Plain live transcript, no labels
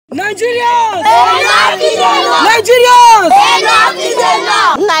Nigerians! Enough is enough! Nigerians! Enough is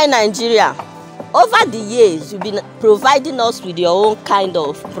enough! Nigeria, over the years, you've been providing us with your own kind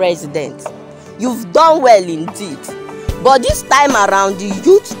of president. You've done well indeed. But this time around, the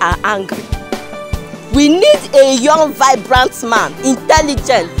youth are angry. We need a young, vibrant man,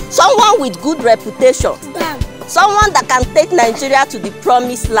 intelligent, someone with good reputation. Someone that can take Nigeria to the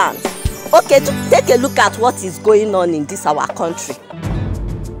promised land. Okay, take a look at what is going on in this our country.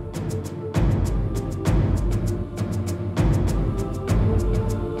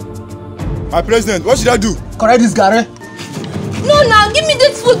 My president, what should I do? Correct this Gary. No, now give me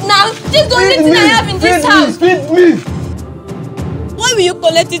this food now. This is the only thing I have in this house. Feed me. Why will you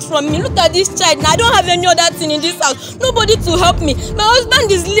collect it from me? Look at this child. Now I don't have any other thing in this house. Nobody to help me. My husband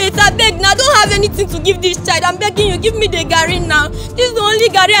is late. I beg now. I don't have anything to give this child. I'm begging you, give me the Gary now. This is the only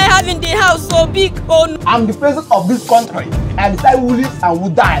Gary I have in the house. So big. Oh no. I'm the president of this country. I decide who lives and who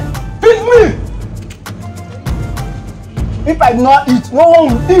dies. Feed me. If I do not eat, no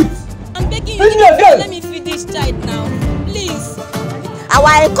one will eat. I'm begging you, let me feed this child now. Please.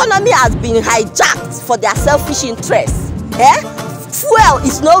 Our economy has been hijacked for their selfish interests. Fuel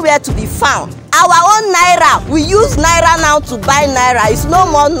is nowhere to be found. Our own naira, we use naira now to buy naira. It's no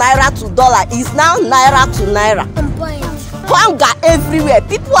more naira to dollar. It's now naira to naira. Hunger everywhere.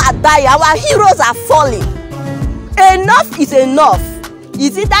 People are dying. Our heroes are falling. Enough is enough.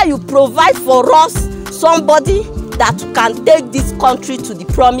 It's either you provide for us somebody that can take this country to the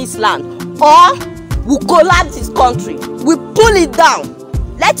promised land, or we collapse this country. We pull it down.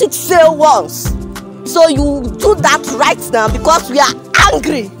 Let it fail once. So you do that right now because we are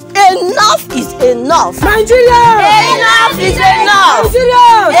angry. Enough is enough. Nigeria! Enough is enough.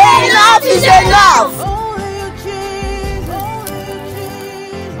 Nigeria! Enough is enough.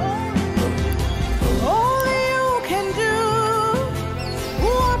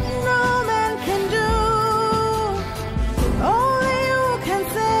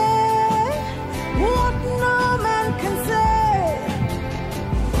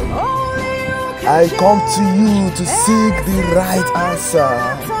 I come to you to seek the right answer. I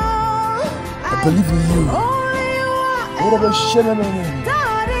believe in you.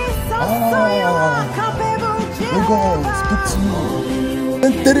 Oh God, speak to me.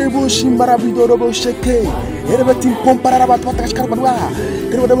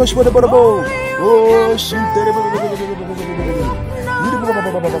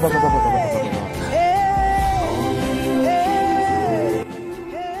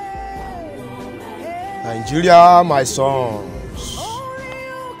 Nigeria, my sons.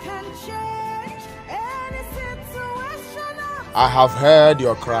 I have heard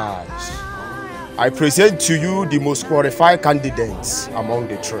your cries. I present to you the most qualified candidates among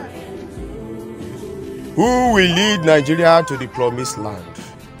the three, who will lead Nigeria to the promised land.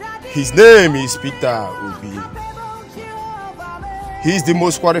 His name is Peter Obi. He is the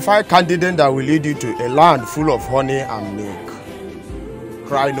most qualified candidate that will lead you to a land full of honey and milk.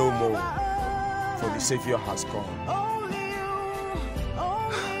 Cry no more, for the Savior has come.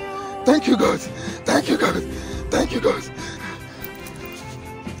 Thank you, God. Thank you, God. Thank you, God.